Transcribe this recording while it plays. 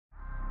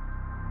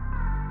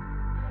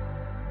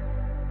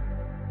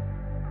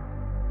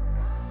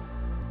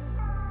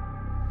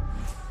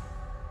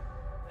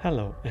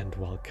Hello and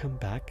welcome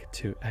back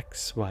to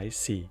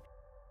XYZ.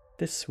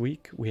 This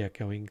week we are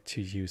going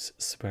to use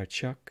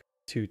Sverchok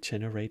to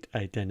generate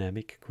a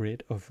dynamic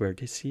grid of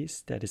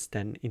vertices that is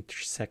then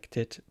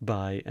intersected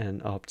by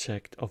an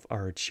object of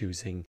our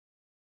choosing.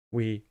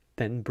 We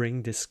then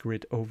bring this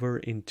grid over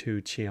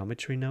into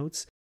geometry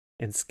nodes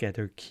and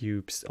scatter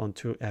cubes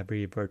onto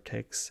every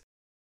vertex,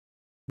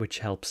 which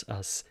helps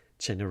us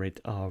generate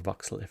our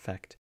voxel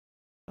effect.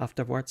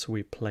 Afterwards,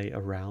 we play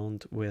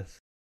around with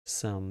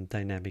some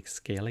dynamic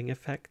scaling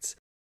effects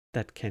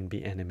that can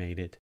be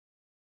animated.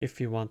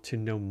 If you want to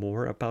know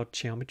more about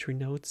geometry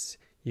nodes,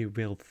 you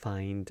will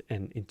find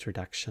an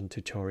introduction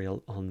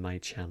tutorial on my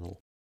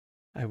channel.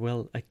 I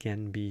will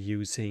again be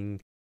using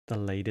the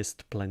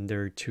latest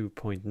Blender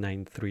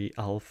 2.93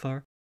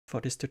 alpha for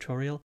this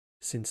tutorial.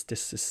 Since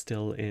this is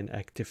still in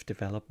active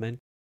development,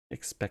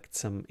 expect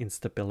some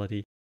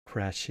instability,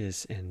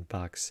 crashes and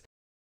bugs.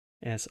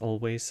 As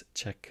always,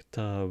 check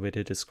the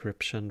video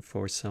description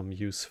for some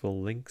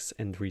useful links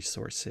and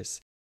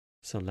resources.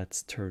 So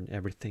let's turn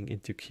everything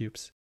into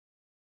cubes.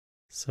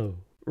 So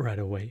right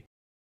away,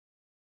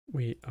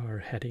 we are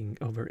heading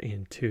over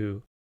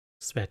into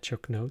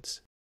Sverchok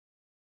nodes.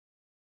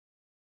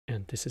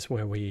 And this is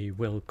where we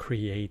will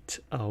create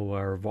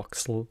our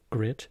voxel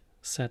grid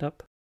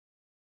setup.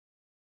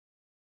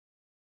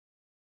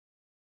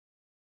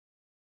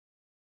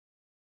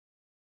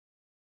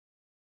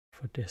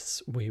 For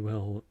this, we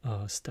will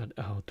start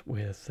out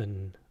with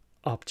an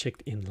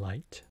object in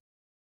light.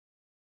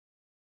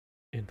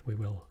 And we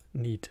will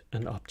need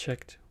an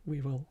object we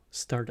will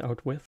start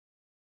out with.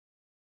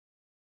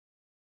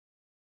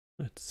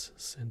 Let's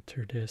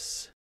center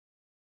this.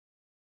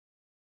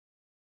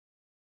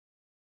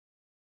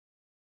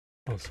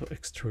 Also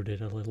extrude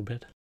it a little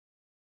bit.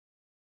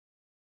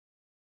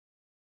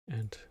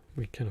 And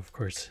we can of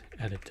course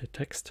edit the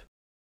text.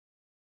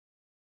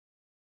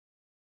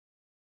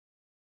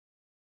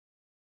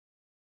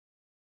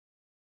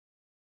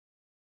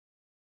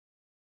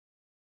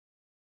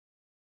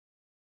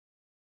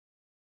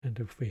 And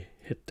if we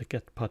hit the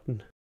get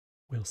button,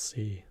 we'll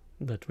see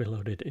that we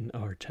loaded in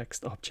our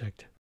text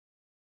object.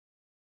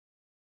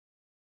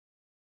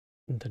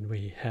 And then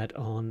we head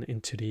on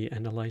into the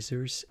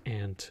analyzers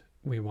and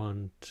we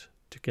want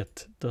to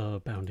get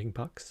the bounding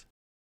box.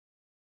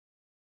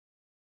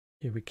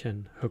 Here we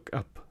can hook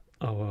up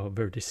our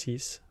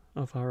vertices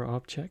of our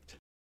object.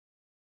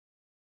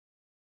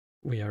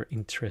 We are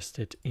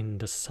interested in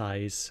the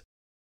size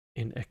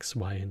in X,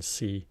 Y, and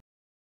Z.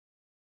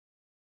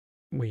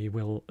 We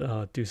will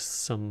do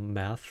some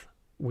math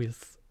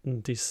with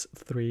these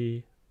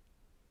three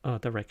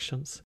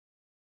directions.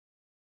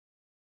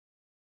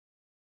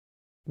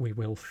 We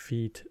will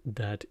feed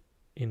that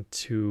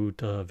into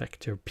the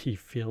vector P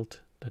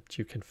field that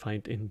you can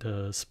find in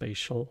the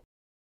spatial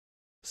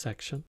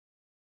section.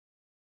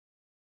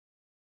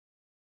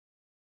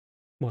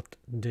 What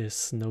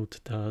this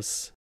node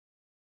does,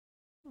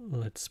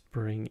 let's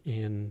bring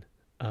in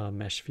a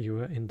mesh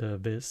viewer in the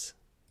viz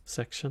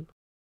section.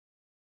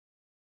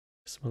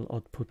 This will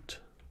output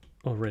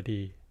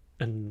already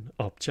an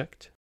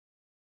object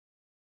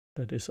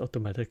that is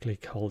automatically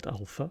called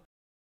alpha.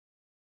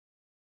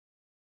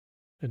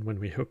 And when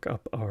we hook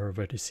up our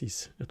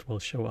vertices, it will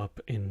show up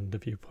in the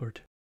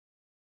viewport.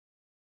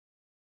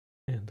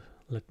 And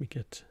let me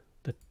get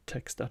the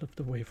text out of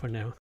the way for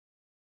now.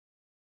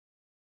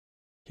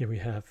 Here we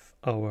have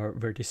our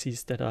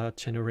vertices that are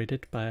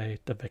generated by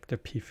the vector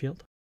P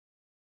field.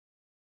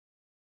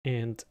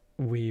 And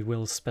we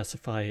will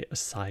specify a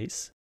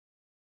size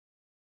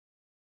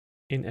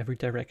in every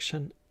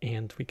direction,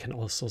 and we can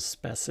also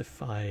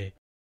specify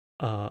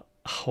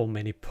how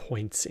many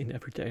points in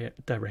every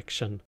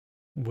direction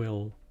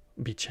will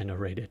be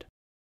generated.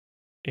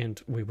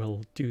 And we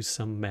will do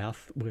some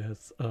math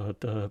with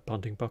the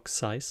bounding box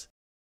size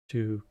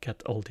to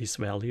get all these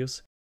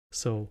values.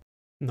 So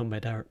no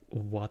matter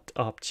what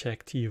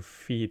object you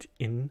feed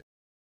in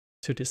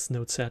to this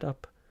node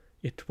setup,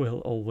 it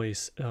will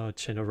always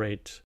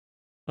generate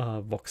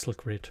a voxel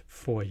grid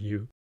for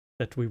you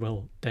that we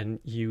will then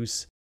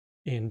use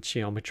in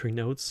geometry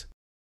nodes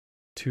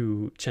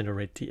to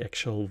generate the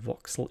actual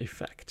voxel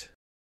effect.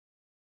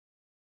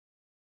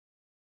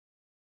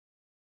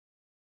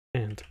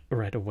 And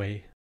right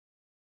away,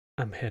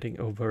 I'm heading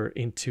over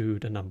into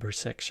the number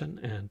section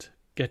and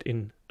get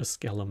in a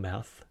scalar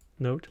math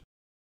node.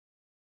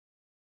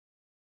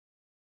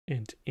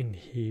 And in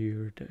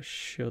here, there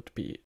should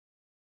be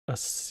a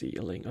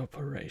ceiling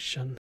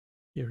operation.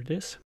 Here it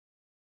is.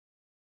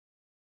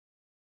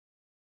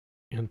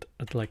 And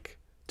I'd like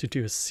to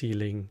do a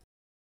ceiling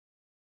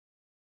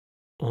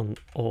on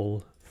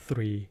all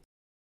three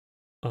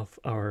of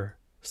our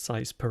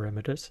size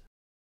parameters.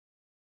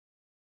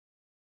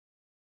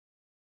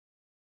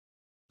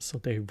 So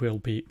they will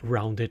be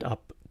rounded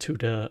up to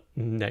the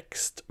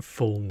next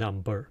full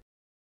number.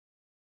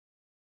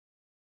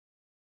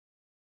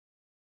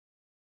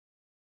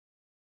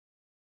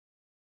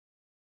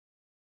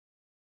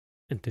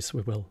 And this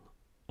we will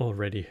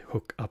already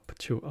hook up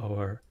to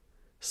our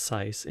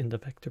size in the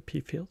vector P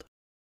field.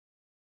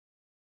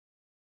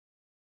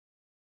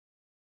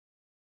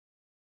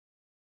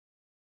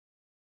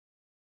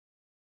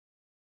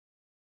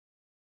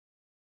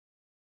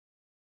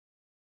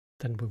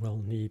 then we will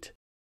need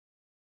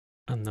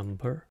a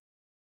number.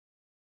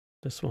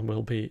 This one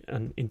will be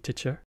an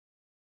integer,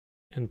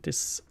 and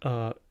this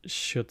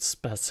should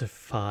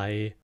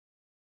specify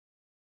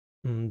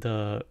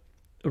the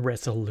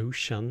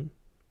resolution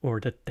or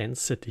the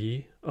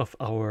density of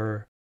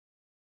our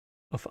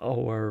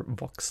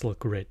voxel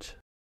grid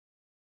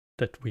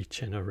that we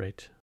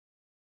generate.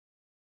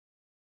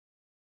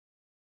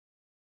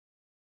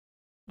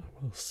 I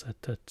will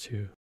set that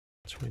to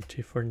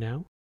 20 for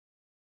now.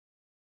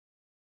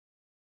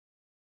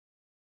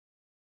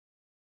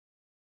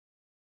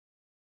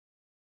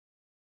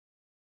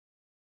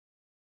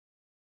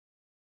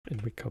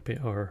 And we copy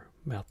our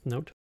math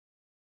node.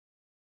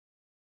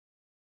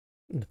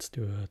 Let's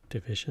do a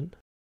division.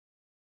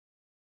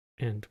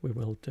 And we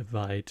will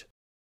divide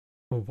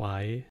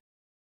y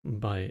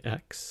by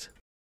x.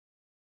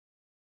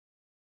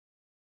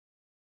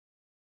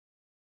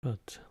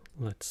 But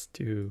let's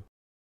do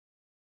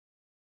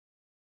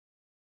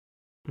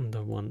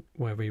the one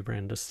where we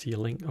ran the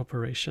ceiling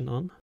operation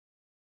on.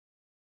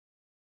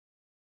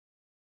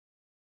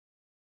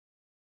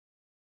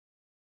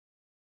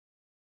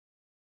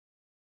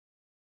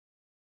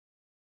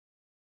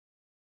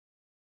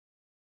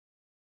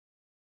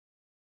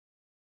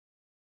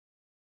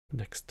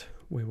 Next,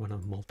 we want to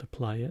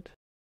multiply it.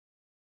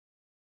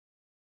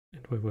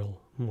 And we will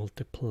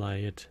multiply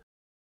it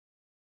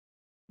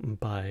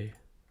by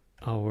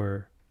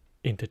our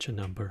integer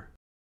number.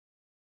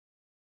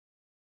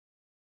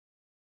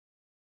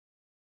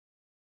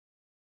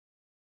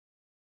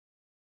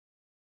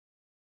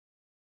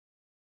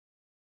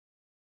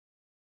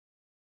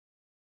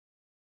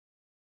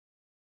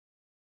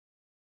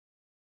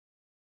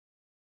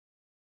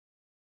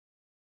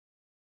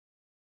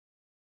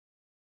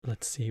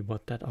 Let's see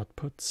what that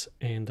outputs.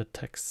 In the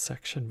text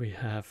section, we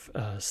have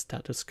a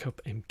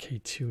stethoscope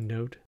MK2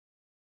 node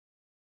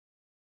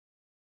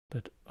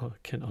that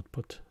can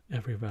output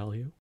every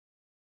value.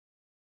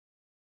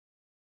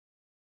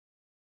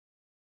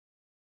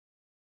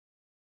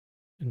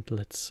 And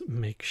let's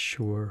make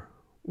sure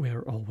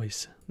we're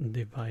always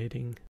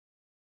dividing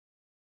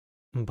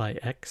by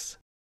x,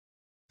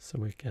 so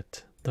we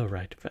get the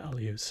right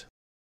values.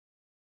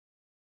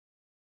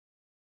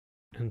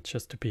 And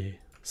just to be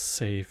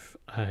safe,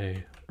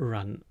 I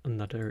run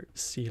another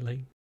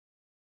ceiling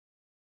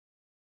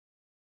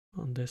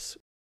on this.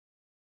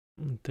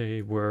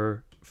 They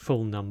were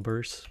full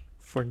numbers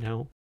for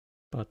now,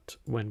 but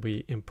when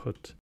we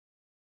input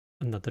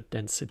another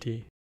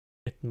density,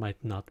 it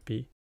might not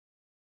be.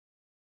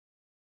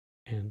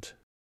 And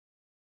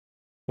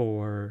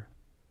for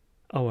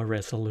our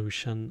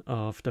resolution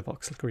of the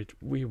voxel grid,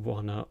 we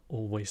wanna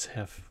always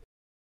have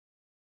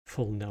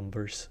full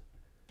numbers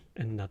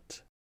and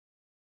not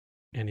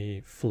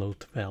any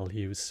float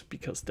values,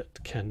 because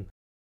that can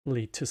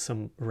lead to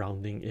some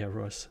rounding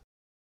errors.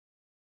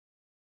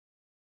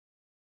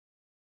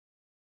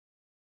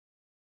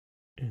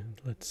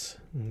 And let's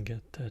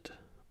get that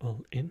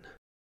all in.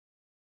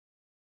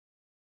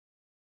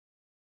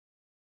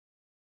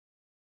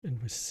 And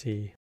we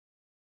see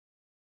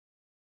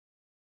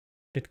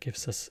it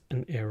gives us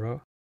an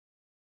error.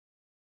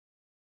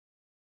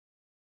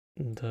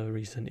 And the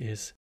reason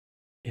is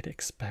it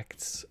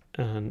expects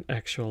an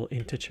actual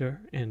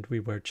integer, and we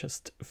were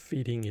just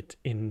feeding it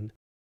in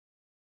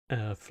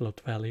a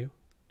float value,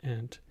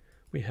 and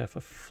we have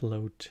a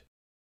float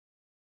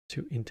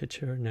to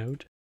integer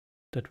node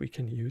that we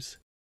can use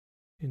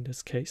in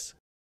this case.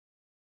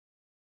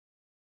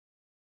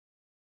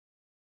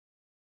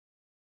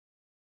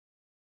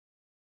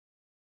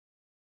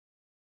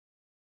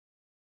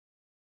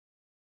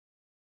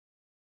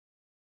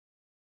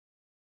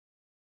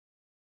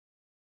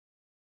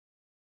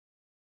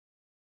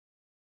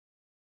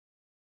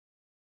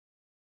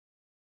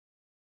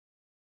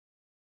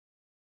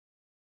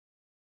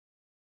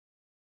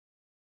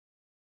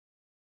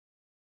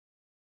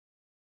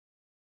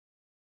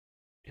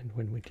 And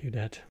when we do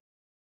that,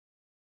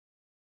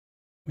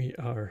 we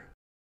are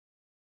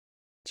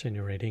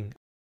generating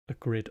a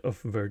grid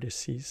of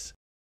vertices.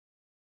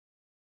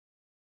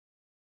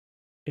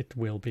 It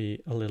will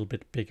be a little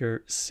bit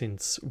bigger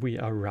since we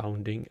are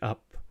rounding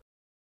up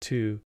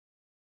to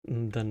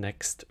the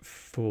next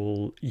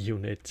full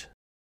unit.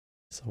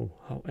 So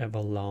however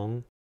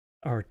long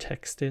our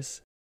text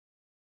is,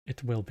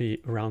 it will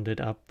be rounded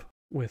up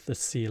with the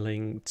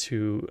ceiling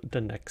to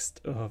the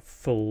next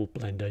full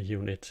Blender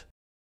unit.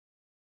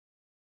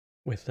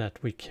 With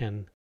that, we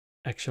can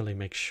actually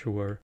make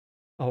sure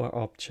our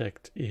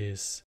object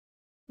is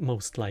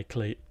most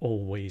likely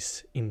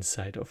always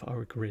inside of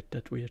our grid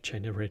that we are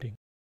generating.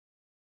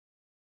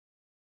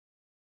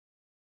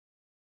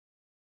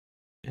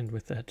 And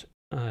with that,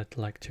 I'd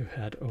like to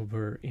head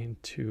over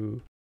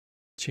into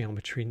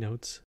geometry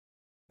nodes.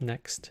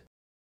 Next,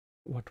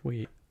 what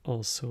we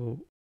also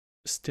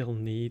still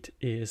need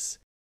is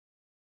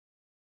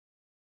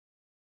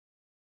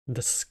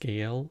the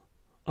scale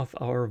of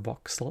our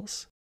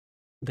voxels.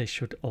 They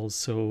should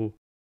also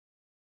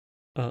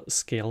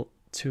scale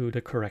to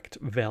the correct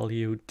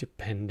value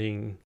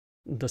depending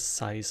the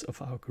size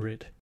of our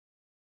grid.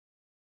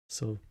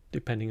 So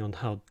depending on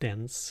how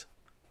dense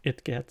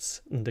it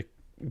gets, the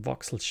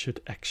voxel should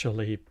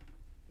actually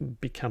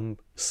become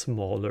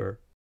smaller.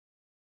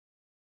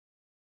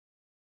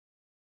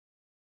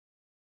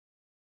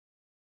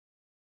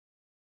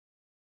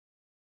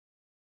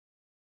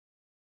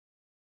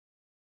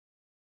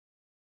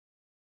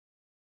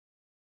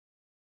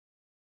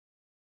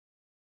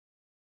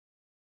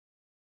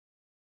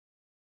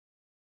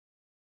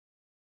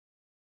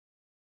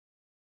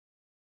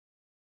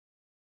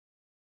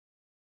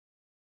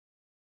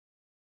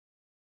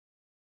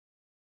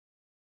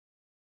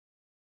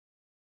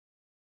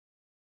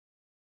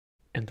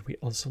 And we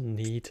also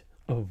need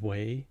a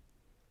way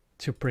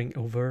to bring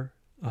over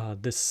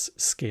this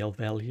scale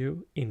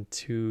value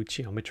into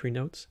geometry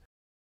nodes.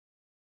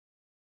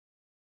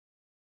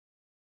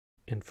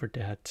 And for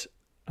that,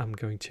 I'm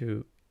going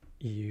to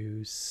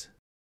use,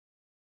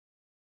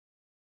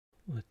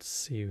 let's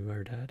see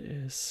where that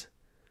is.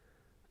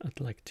 I'd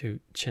like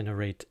to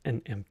generate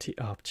an empty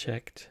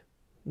object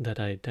that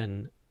I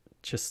then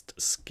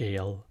just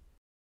scale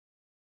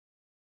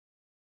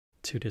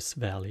to this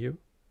value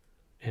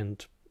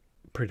and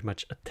pretty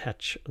much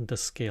attach the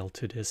scale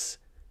to this,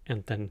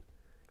 and then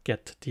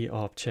get the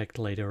object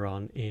later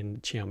on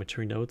in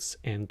geometry nodes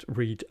and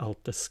read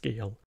out the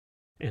scale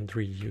and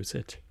reuse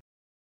it.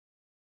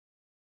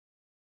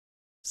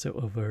 So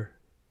over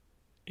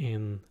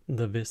in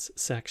the vis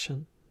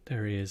section,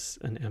 there is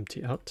an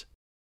empty out.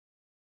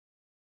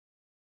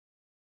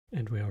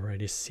 And we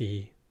already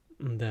see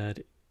that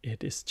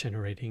it is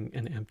generating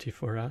an empty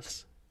for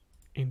us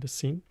in the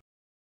scene.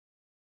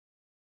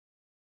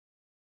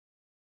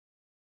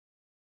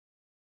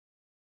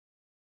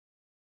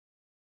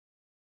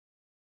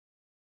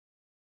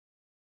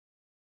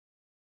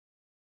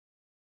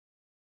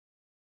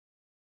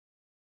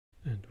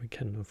 And we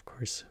can, of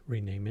course,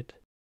 rename it.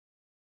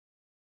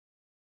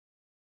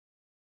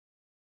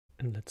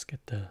 And let's get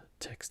the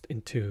text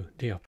into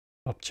the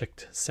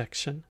object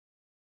section.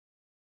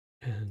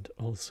 And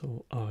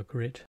also our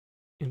grid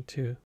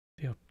into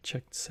the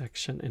object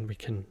section. And we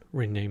can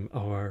rename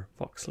our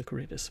voxel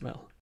grid as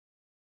well.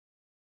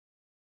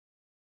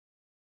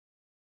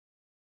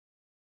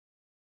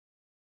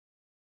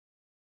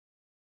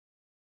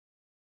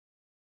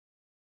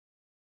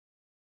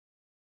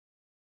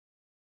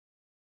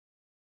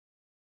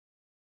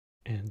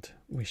 And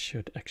we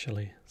should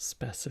actually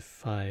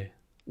specify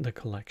the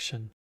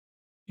collection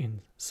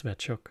in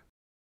Sverchok.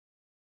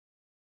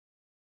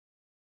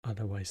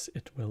 Otherwise,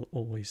 it will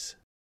always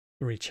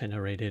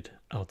regenerate it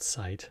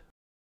outside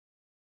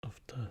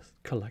of the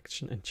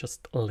collection and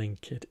just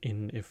link it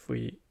in if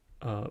we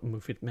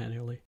move it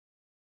manually.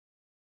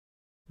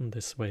 And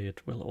this way,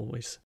 it will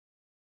always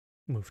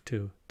move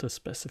to the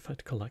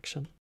specified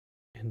collection.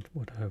 And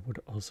what I would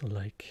also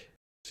like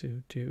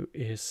to do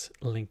is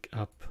link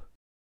up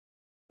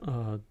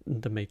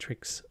the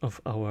matrix of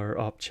our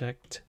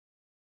object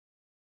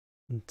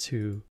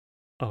to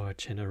our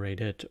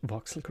generated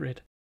voxel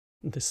grid.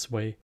 This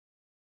way,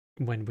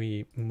 when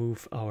we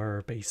move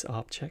our base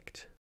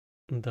object,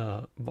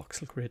 the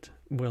voxel grid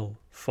will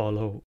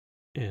follow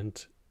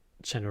and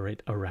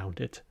generate around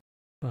it.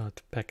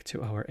 But back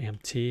to our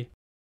empty,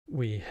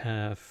 we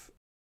have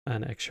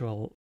an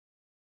actual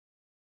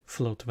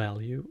float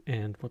value,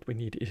 and what we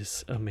need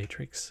is a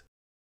matrix.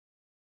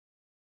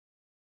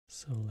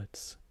 So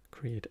let's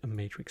create a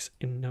matrix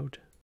in node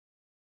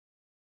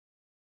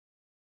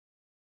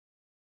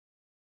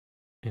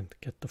and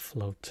get the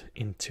float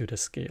into the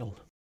scale.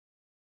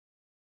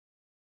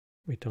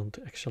 We don't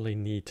actually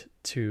need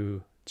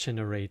to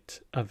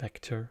generate a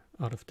vector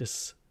out of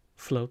this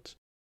float.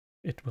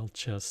 It will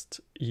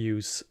just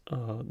use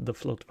the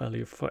float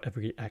value for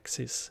every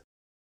axis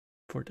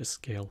for the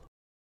scale.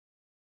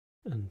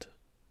 And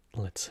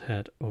let's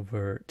head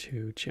over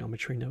to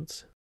geometry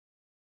nodes.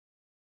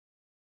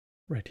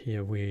 Right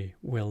here we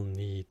will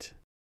need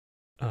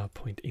a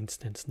point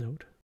instance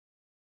node.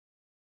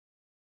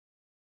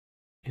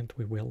 And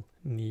we will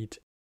need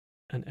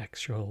an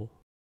actual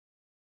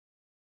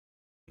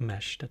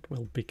mesh that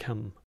will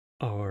become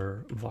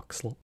our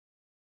voxel.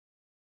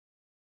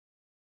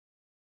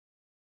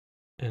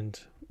 And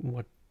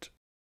what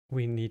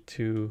we need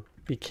to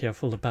be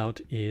careful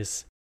about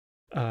is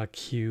a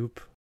cube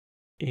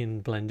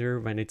in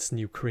Blender. When it's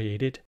new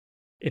created,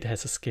 it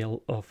has a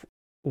scale of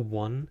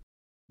 1,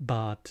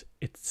 but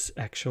its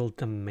actual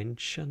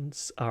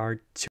dimensions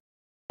are 2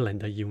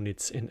 Blender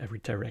units in every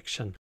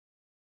direction.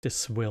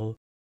 This will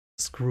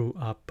screw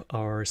up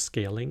our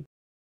scaling,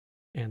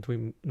 and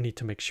we need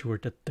to make sure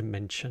that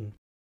dimension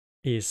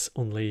is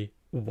only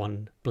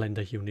 1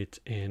 Blender unit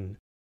in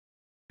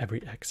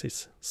every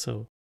axis.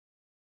 So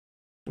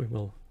we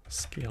will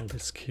scale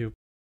this cube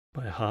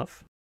by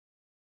half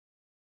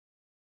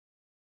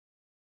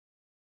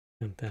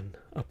and then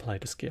apply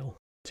the scale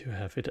to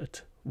have it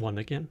at 1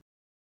 again.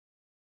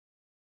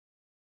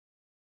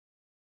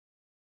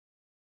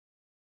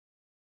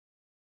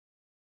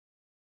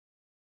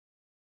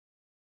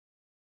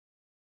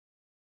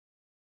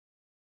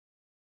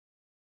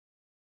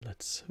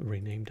 Let's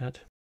rename that.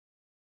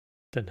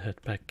 Then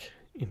head back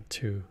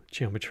into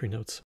geometry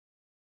nodes.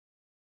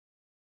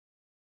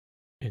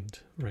 And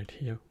right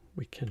here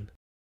we can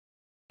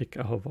pick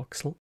our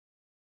voxel.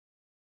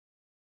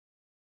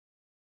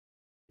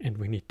 And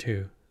we need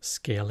to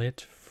scale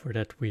it. For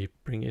that we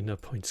bring in a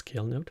point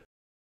scale node.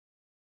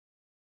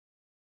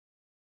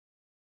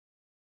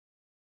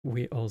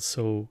 We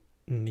also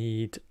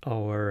need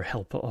our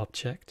helper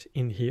object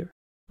in here,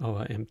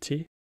 our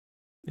empty.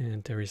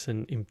 And there is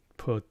an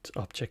input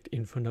object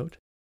info node.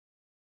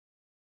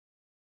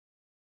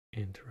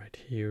 And right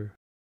here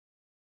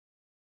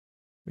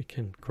we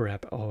can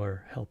grab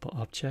our helper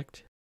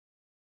object,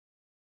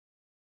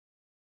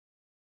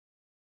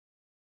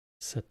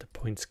 set the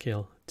point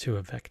scale to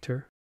a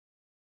vector,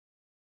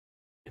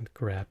 and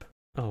grab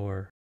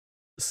our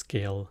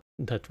scale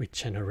that we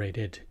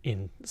generated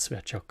in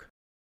Sverchok.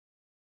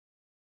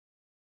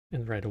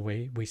 And right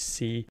away we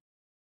see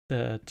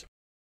that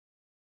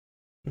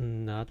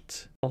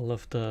not all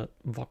of the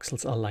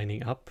voxels are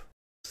lining up,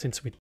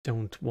 since we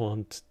don't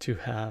want to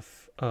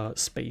have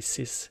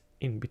spaces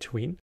in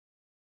between.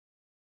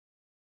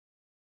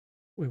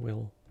 We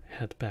will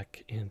head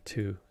back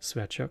into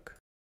Sverchok,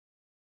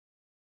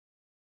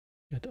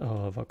 get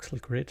our voxel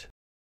grid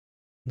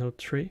node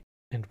tree,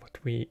 and what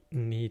we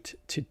need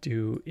to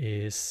do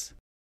is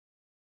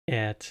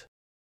add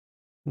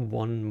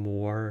one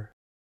more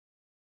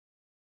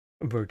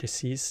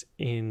vertices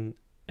in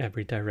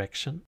every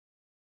direction.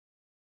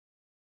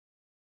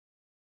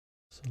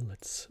 So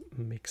let's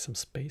make some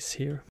space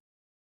here.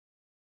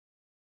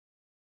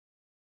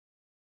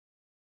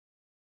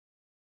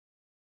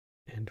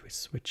 And we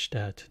switch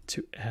that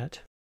to add.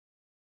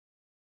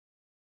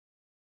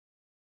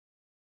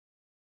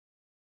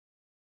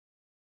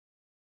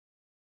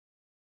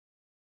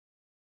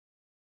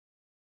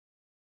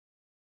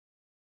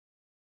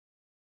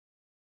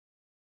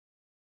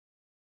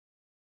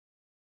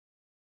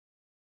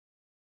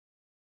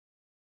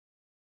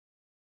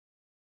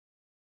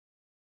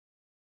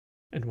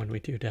 And when we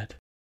do that,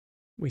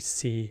 we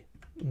see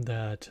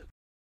that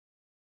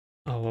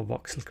our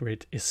voxel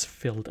grid is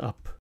filled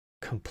up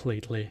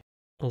completely.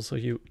 Also,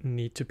 you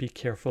need to be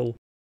careful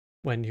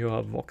when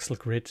your voxel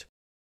grid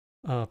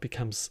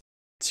becomes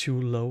too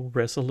low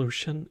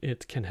resolution.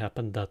 It can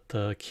happen that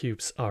the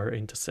cubes are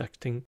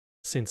intersecting,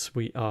 since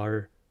we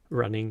are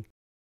running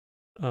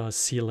a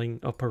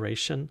ceiling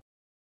operation,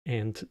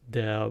 and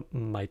there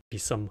might be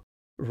some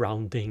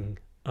rounding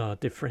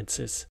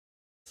differences.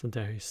 So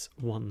there is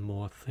one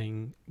more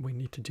thing we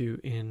need to do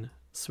in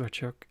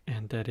Sverchok,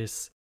 and that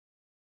is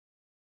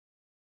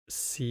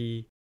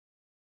see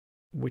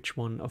which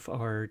one of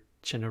our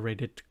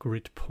generated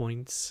grid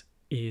points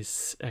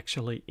is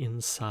actually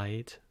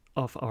inside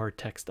of our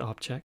text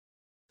object,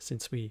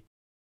 since we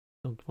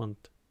don't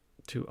want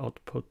to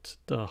output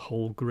the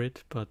whole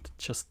grid, but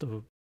just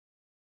the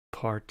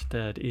part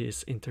that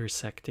is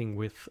intersecting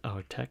with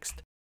our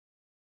text.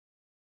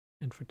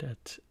 And for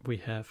that we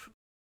have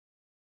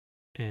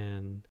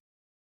an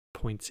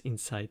points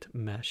inside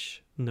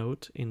mesh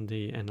node in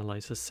the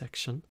analysis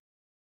section.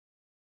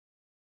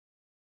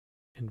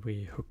 And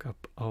we hook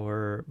up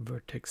our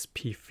vertex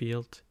p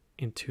field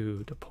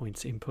into the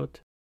points input.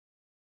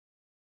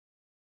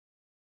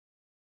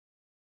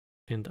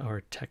 And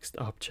our text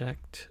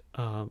object,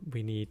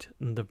 we need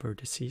the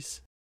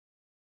vertices.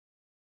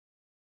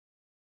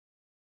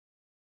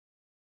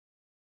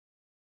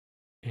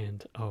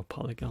 And our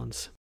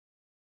polygons.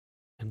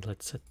 And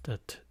let's set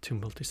that to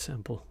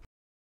multisample.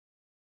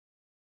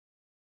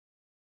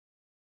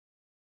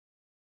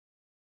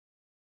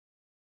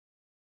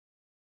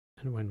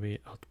 And when we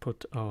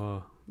output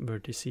our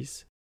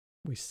vertices,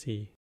 we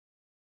see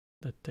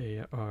that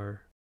they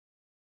are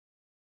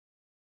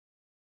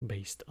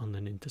based on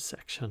an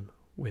intersection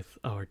with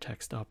our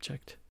text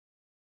object.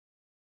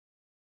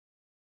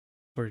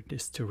 For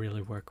this to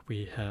really work,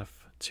 we have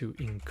to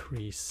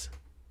increase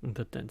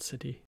the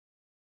density.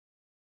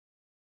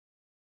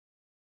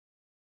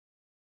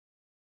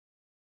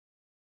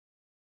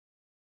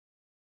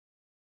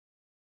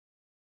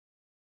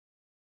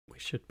 We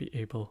should be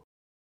able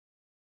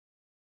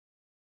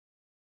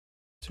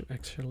to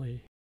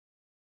actually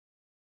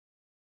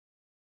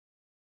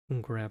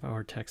grab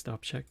our text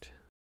object,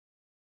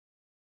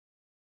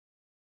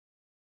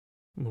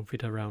 move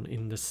it around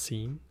in the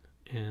scene,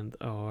 and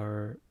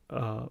our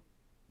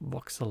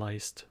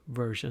voxelized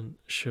version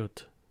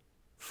should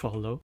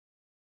follow.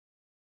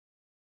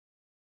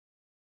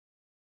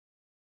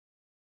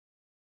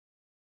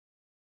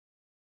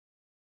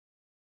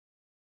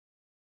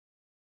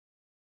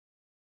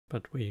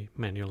 But we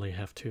manually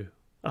have to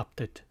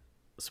update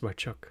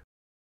Sverchok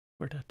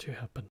for that to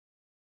happen.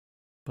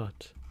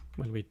 But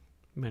when we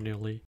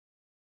manually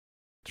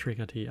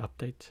trigger the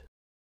update,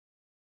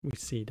 we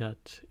see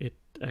that it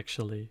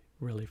actually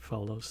really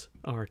follows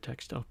our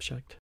text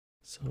object.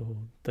 So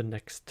the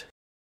next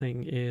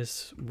thing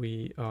is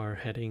we are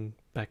heading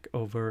back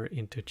over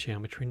into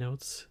geometry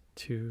nodes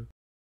to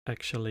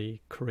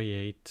actually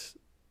create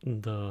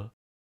the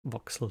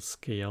voxel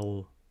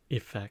scale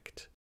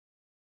effect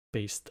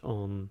based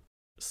on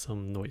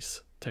some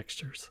noise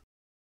textures.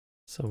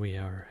 So we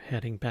are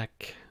heading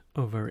back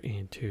over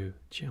into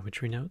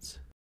geometry nodes.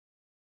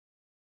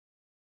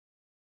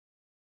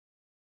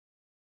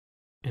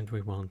 And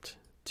we want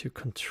to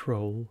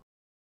control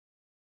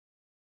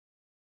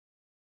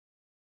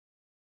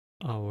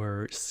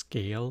our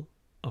scale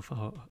of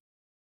our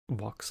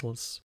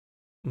voxels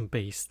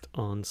based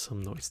on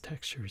some noise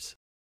textures.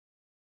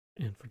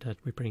 And for that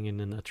we bring in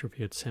an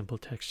attribute sample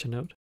texture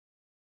node.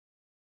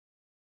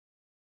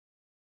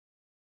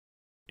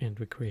 And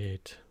we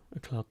create a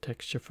cloud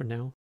texture for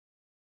now.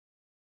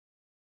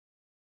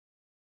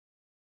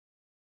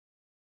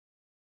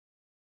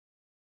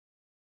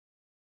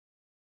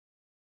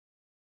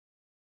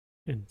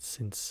 And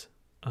since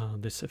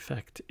this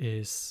effect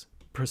is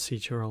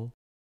procedural,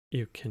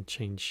 you can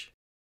change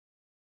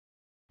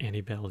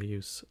any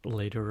values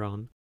later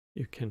on.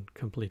 You can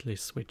completely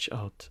switch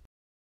out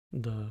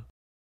the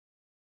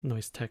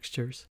noise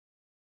textures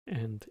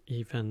and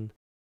even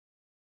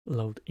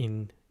load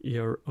in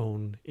your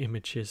own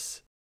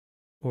images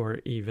or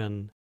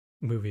even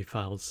movie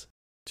files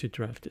to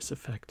drive this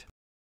effect.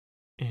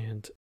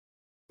 And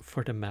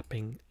for the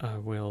mapping, I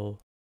will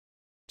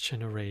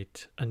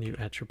generate a new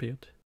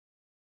attribute.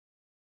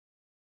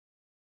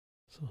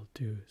 So I'll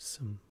do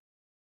some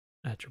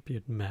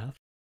attribute math.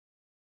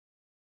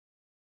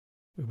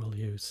 We will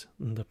use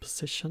the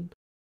position.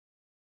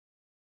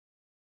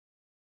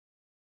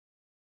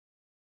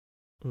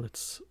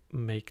 Let's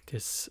make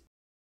this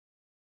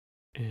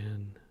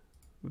an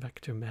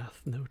vector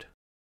math node,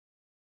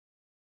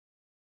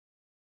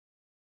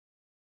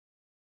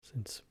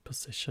 since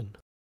position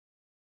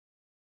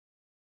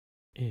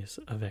is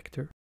a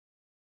vector.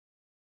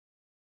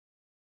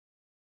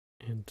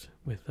 And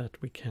with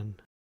that we can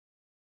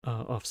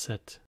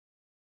offset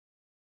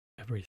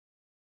every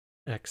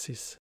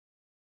axis.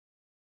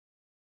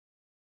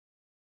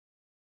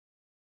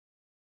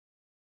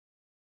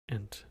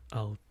 And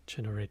I'll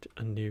generate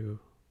a new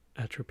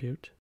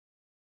attribute.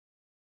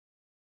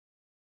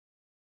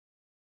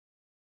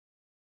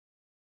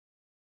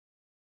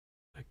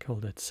 I call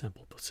that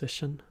sample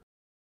position.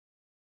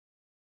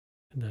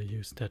 And I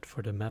use that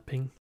for the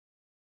mapping.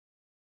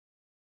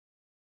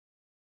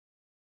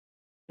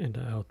 And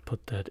I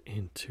output that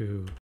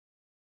into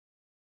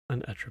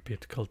an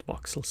attribute called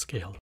voxel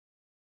scale.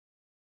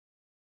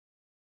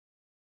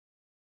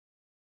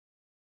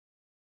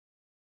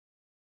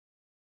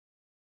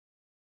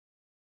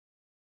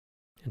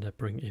 And I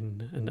bring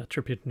in an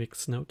attribute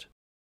mix node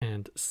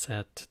and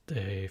set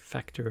the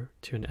factor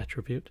to an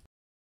attribute.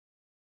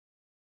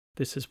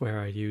 This is where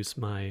I use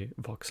my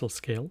voxel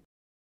scale.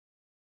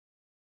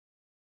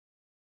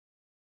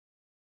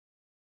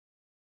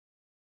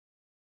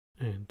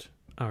 And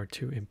our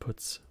two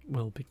inputs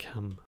will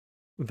become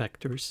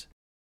vectors.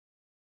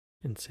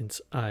 And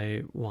since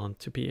I want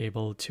to be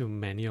able to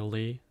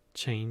manually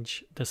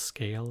change the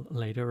scale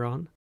later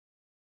on,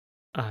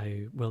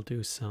 I will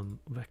do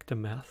some vector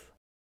math.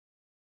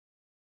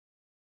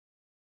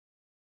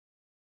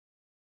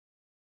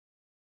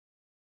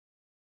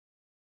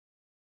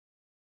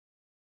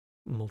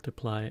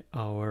 Multiply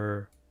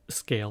our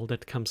scale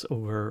that comes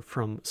over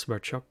from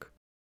Sverchok.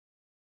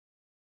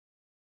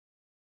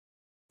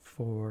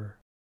 For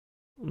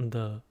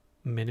the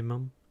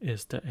minimum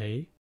is the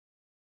A,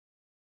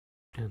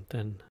 and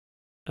then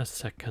a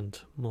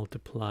second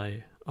multiply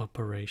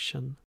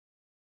operation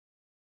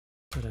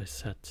that I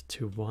set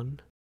to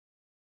 1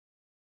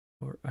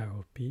 for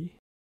arrow B,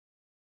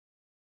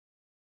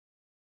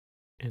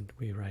 and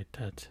we write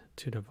that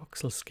to the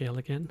voxel scale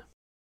again.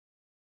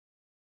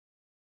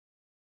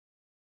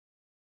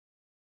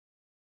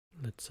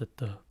 Let's set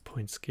the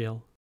point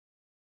scale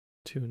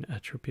to an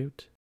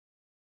attribute.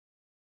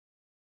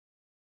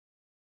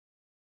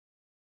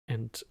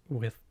 And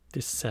with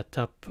this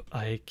setup,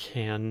 I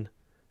can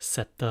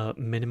set the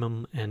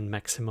minimum and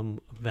maximum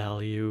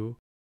value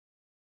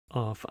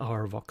of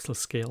our voxel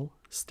scale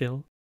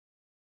still,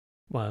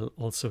 while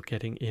also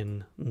getting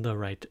in the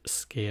right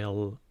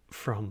scale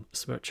from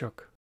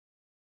Sverchok.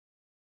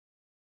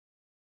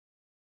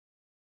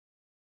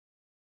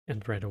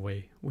 And right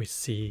away we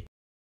see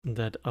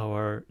that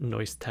our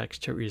noise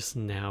texture is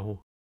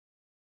now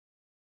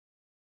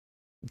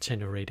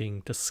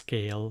generating the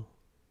scale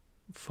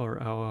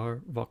for our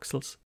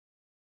voxels,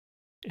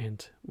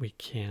 and we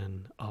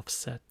can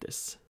offset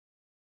this.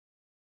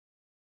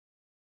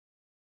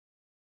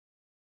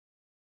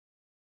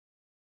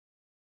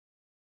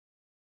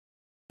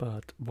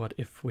 But what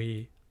if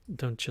we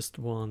don't just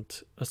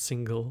want a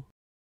single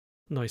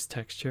noise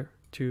texture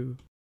to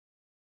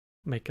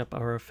make up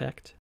our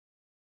effect?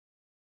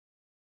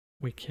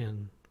 We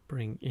can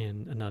bring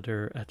in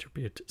another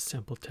attribute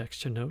sample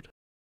texture node.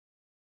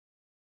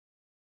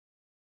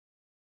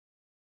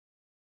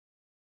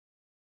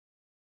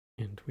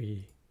 And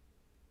we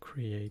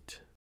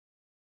create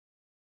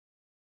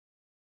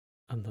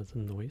another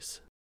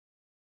noise.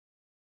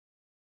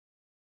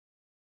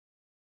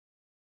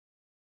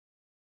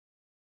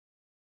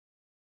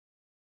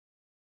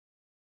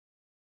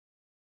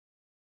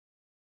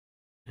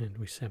 And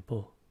we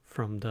sample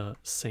from the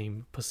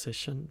same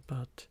position,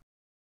 but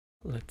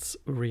let's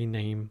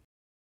rename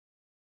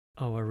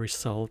our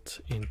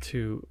result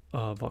into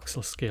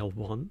voxel scale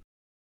 1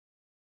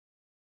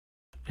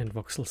 and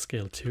voxel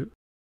scale 2.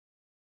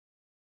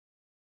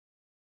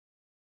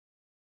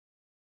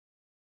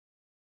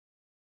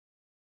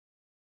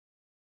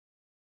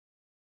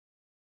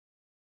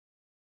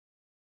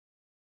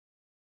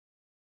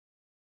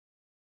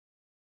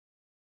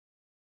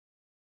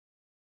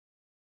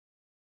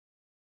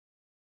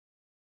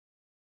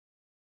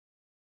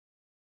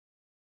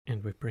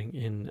 And we bring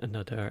in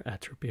another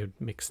attribute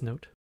mix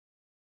node.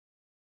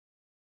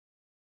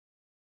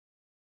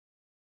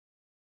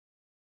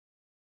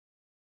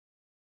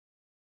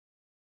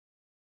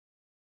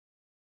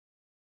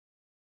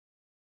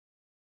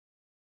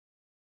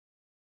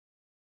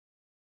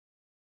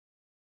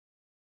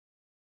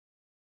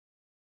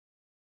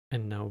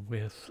 And now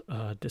with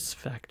this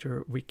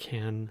factor, we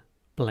can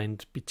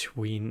blend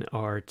between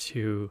our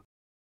two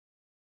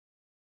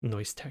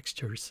noise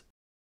textures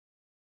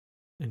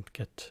and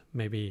get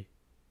maybe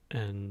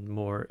a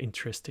more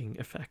interesting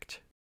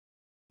effect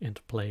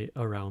and play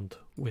around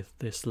with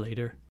this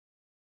later.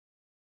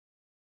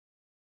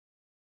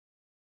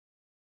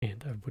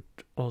 And I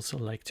would also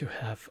like to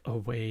have a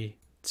way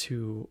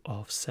to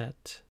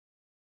offset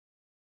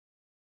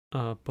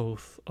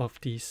both of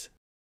these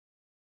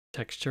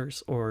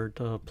textures, or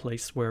the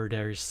place where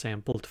they're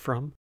sampled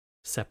from,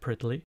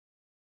 separately,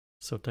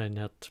 so they're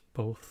not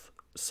both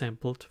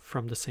sampled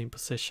from the same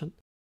position.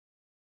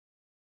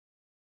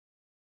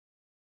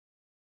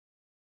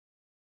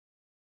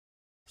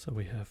 So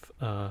we have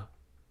a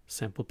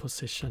sample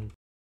position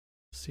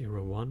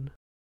 0, 1.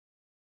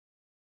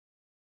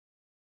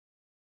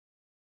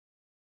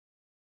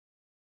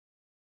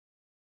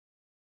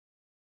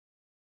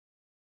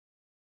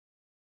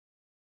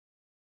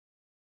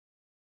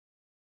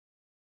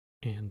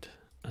 And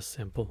a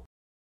sample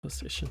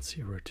position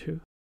 0,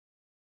 2.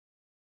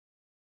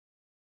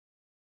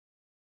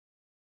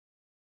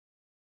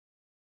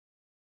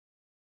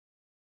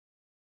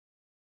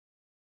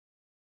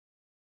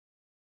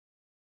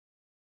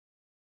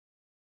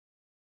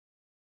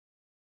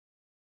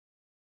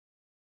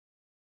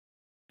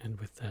 And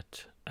with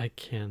that, I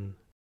can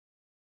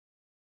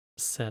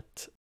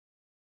set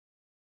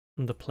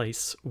the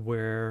place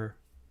where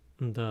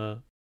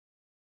the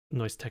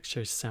noise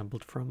texture is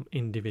sampled from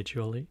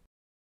individually.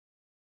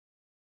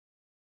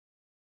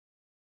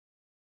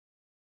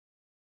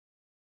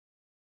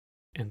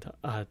 And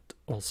I'd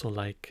also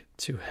like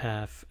to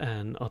have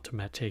an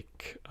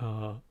automatic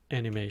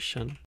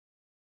animation.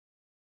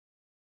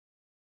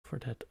 For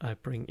that, I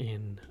bring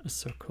in a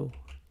circle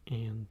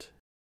and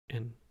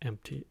an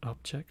empty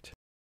object.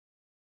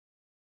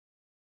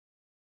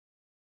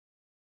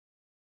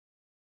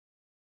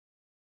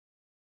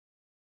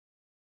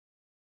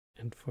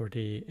 And for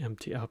the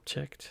empty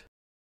object,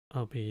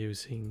 I'll be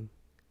using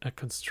a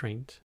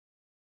constraint,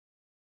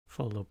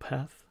 follow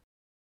path.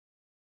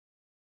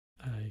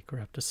 I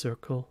grab the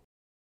circle,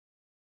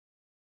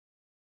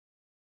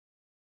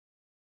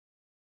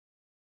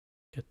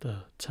 get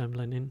the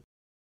timeline in,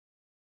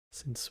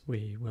 since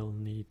we will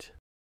need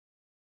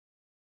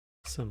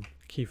some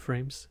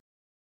keyframes.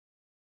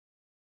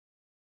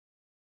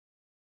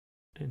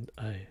 And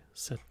I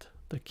set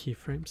the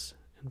keyframes,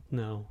 and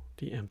now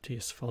the empty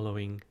is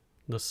following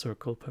the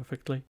circle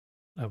perfectly.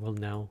 I will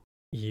now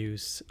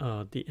use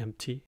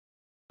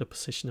the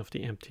position of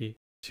the empty,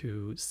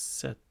 to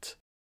set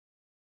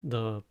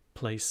the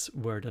place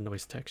where the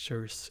noise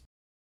textures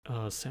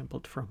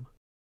sampled from.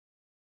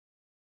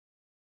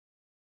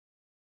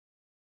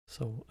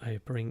 So I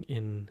bring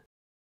in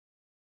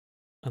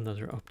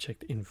another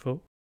object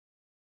info.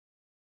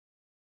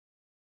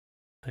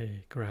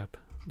 I grab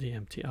the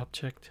empty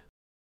object.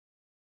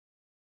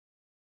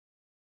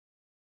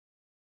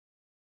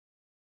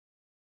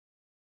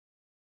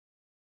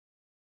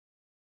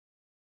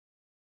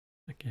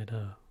 I get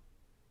a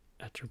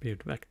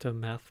attribute vector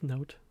math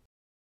node.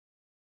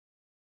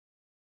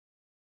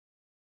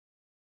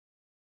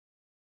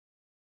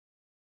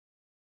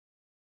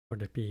 For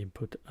the B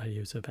input, I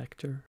use a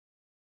vector.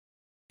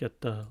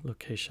 Get the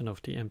location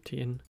of the empty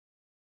in,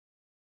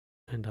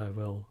 and I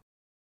will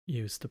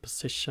use the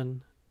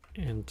position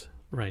and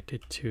write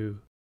it to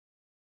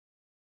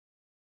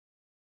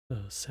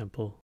the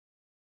sample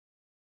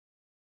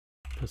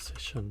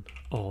position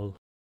all.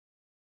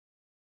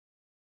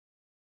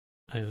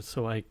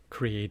 So I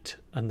create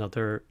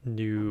another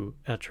new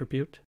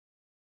attribute,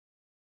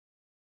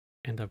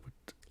 and I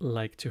would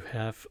like to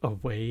have a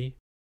way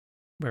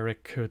where I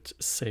could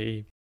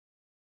say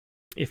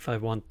if I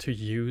want to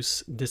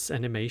use this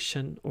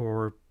animation,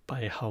 or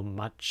by how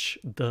much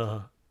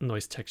the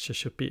noise texture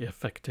should be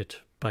affected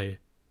by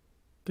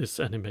this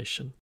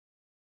animation.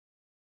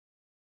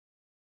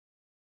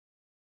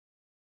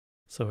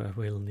 So I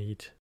will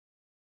need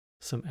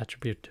some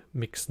attribute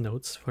mix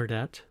nodes for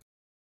that.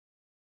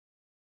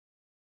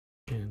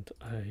 And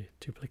I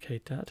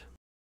duplicate that.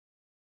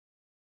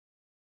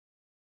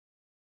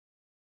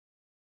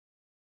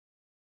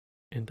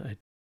 And I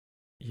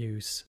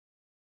use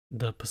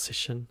the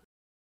position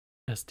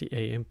as the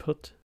A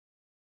input,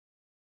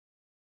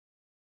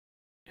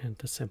 and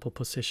the sample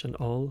position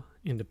all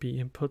in the B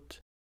input,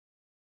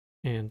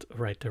 and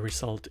write the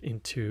result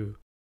into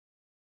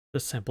the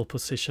sample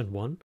position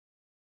 1.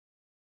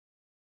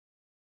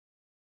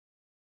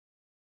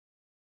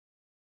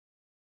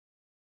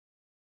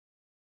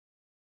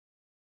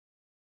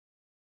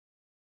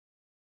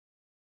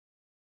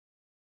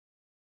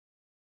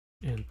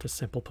 And the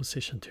sample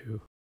position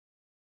 2.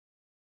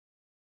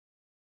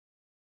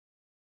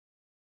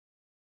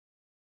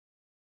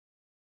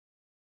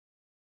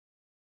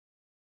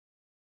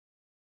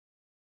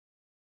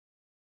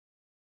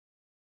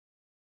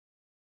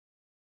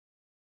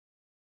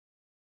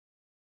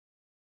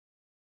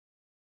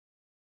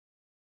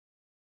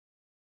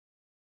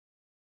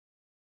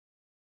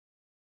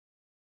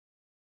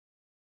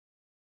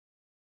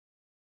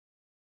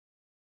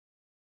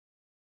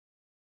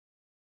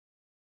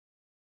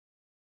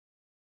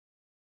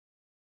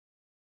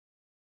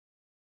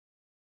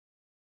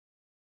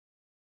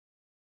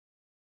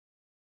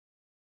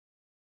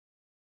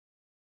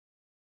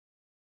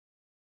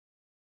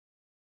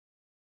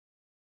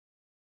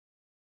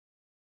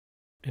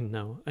 And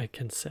now I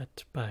can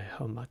set by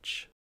how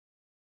much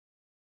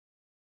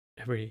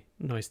every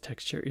noise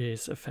texture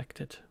is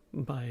affected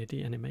by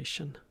the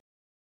animation.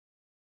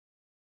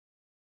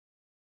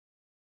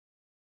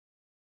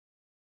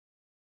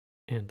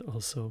 And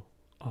also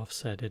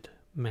offset it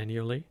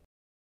manually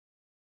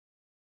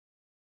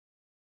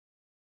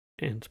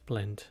and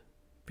blend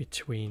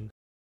between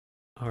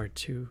our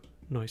two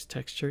noise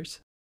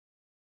textures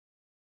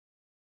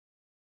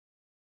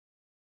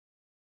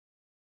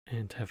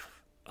and have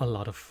a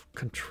lot of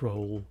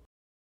control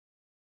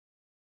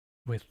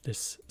with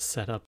this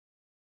setup,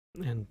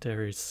 and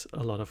there is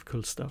a lot of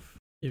cool stuff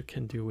you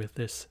can do with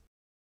this.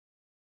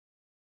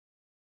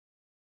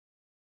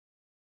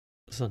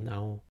 So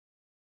now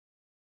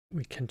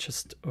we can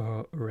just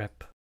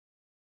wrap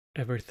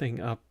everything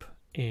up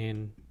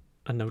in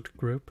a node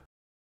group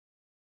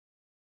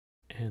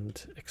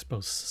and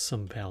expose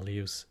some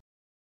values.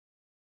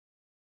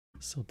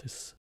 So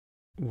this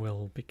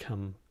will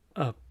become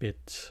a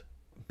bit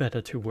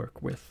better to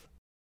work with.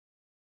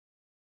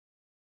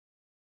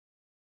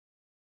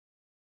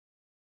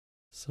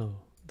 So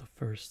the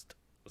first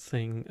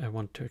thing I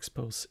want to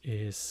expose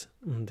is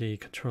the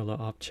controller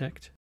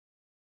object.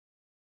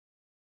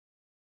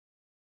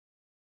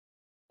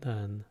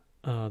 Then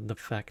the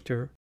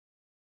factor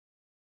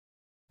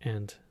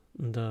and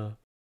the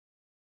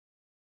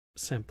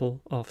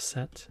sample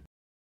offset.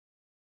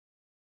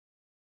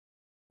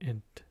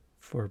 And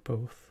for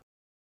both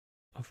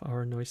of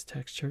our noise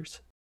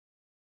textures.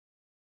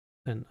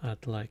 Then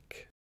I'd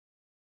like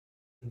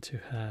to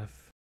have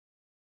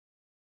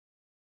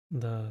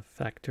the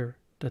factor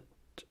that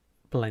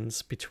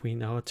blends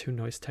between our two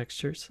noise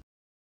textures,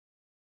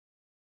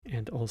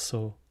 and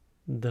also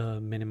the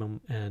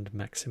minimum and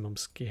maximum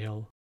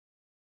scale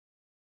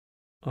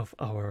of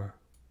our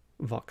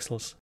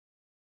voxels.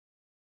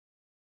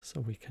 So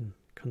we can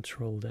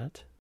control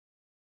that.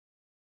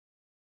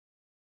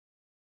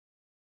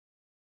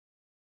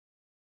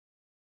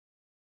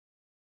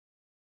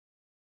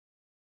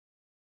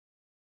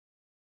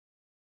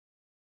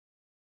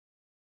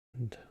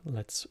 And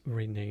let's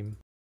rename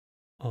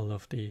all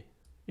of the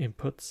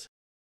inputs.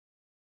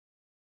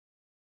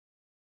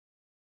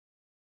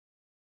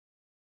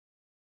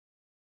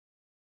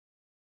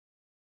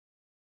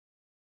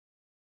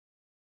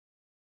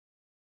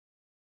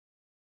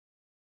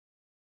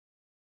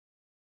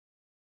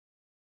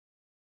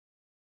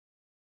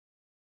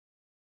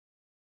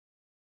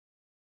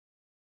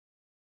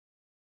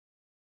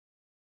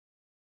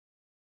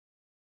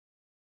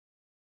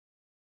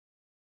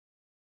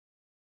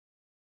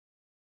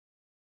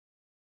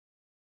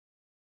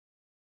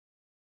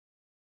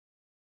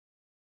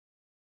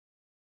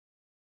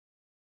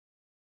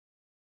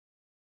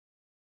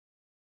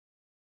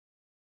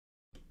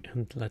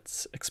 And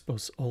let's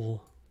expose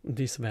all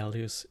these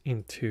values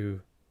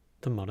into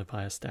the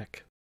modifier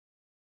stack.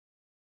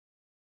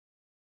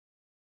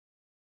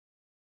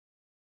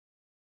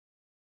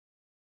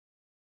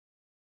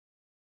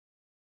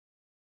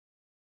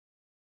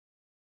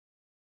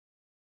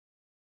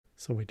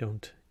 So we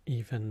don't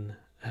even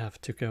have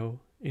to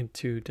go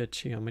into the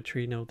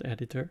geometry node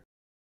editor.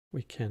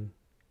 We can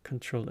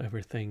control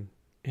everything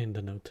in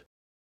the node,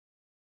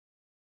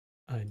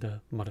 in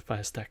the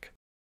modifier stack.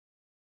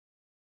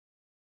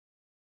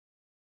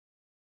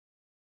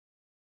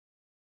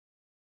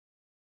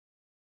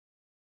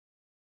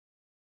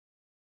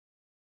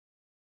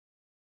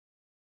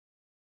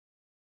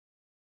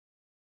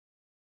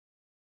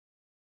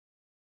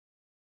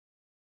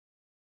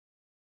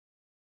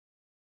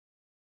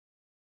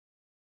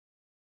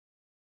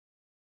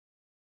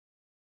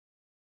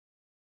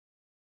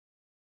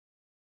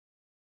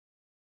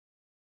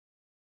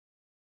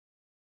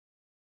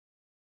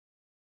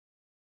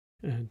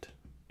 And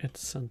it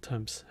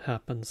sometimes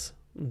happens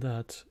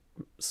that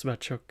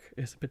Sverchok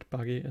is a bit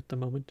buggy at the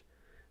moment,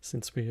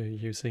 since we are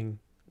using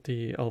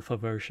the alpha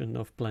version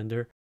of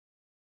Blender,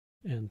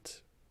 and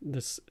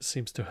this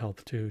seems to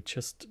help to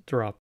just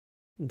drop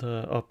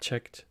the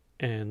object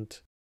and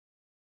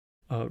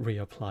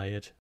reapply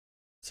it.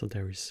 So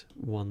there is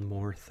one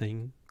more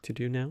thing to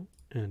do now,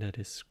 and that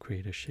is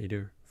create a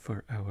shader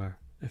for our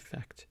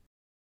effect.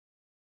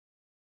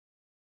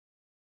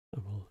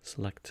 I will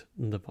select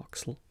the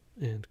voxel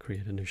and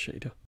create a new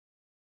shader.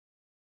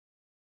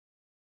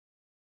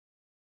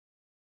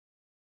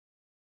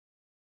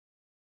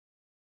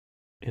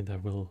 And I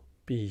will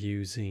be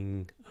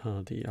using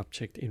the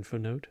object info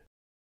node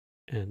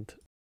and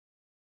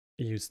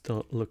use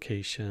the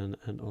location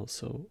and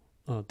also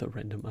the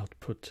random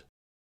output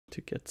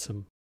to get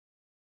some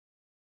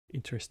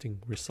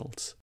interesting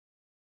results.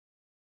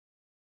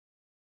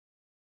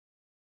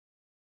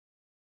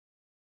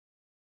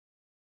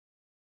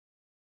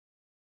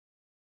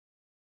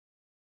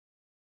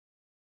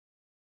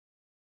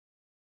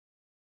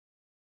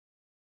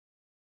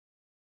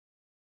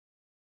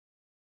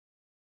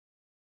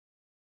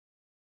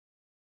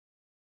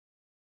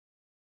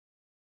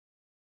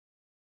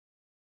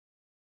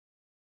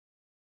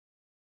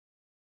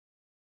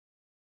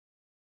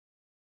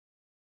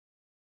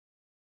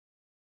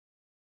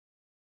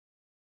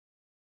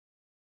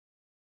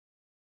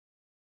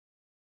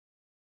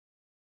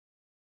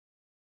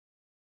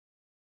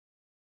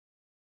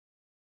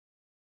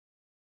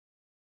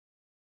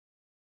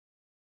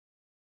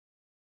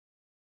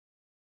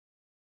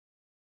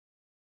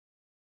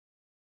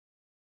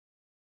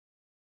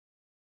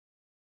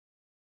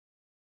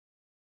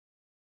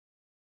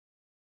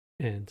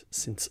 And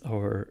since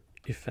our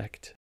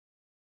effect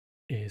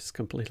is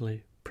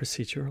completely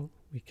procedural,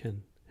 we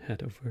can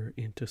head over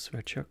into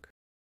Sverchok.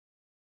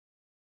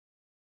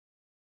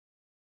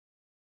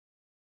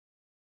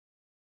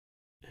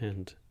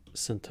 And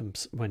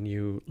sometimes when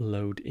you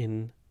load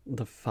in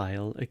the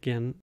file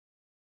again,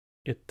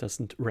 it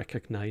doesn't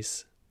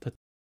recognize the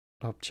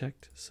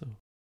object, so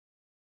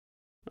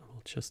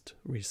I'll just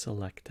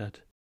reselect that.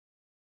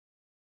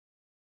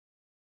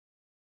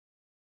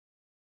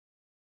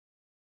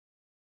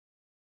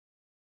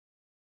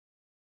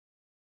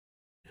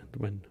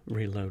 And when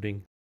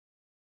reloading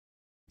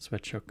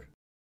Sverchok,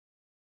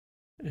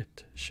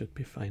 it should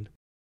be fine.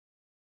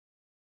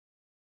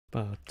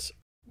 But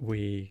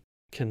we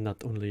can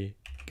not only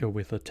go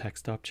with a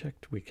text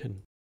object, we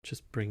can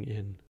just bring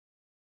in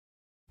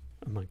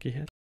a monkey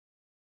head.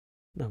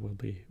 That will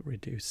be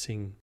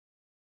reducing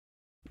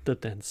the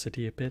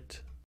density a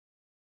bit,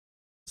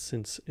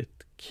 since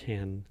it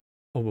can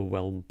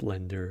overwhelm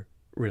Blender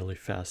really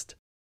fast,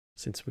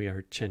 since we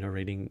are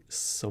generating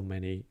so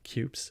many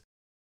cubes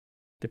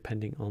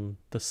depending on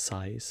the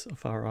size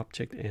of our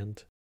object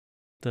and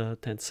the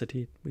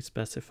density we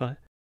specify.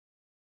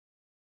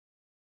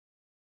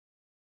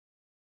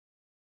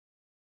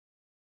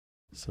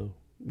 So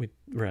we'd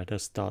rather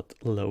start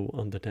low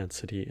on the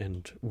density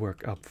and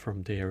work up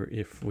from there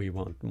if we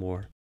want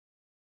more.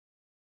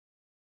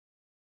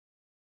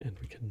 And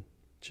we can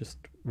just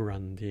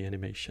run the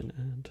animation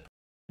and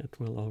it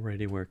will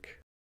already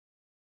work.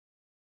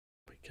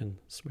 We can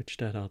switch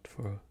that out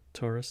for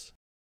torus.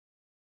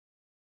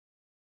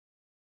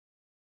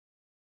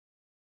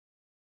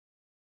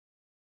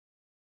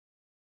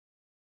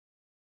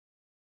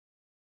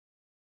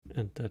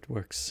 And that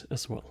works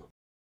as well.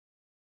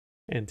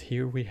 And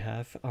here we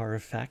have our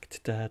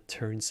effect that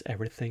turns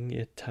everything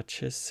it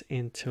touches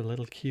into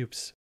little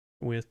cubes.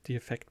 With the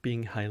effect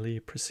being highly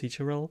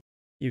procedural,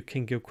 you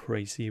can go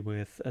crazy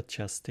with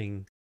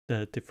adjusting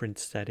the different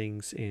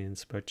settings in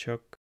Sverchok,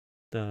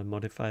 the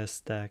modifier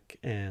stack,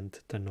 and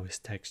the noise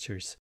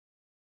textures.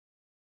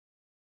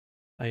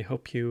 I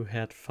hope you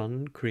had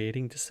fun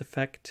creating this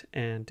effect,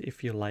 and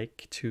if you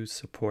like to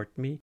support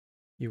me,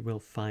 you will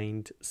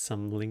find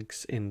some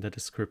links in the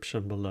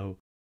description below.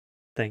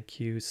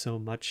 Thank you so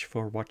much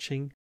for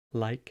watching.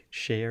 Like,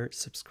 share,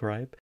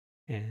 subscribe,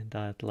 and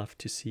I'd love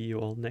to see you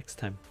all next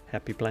time.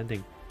 Happy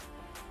blending!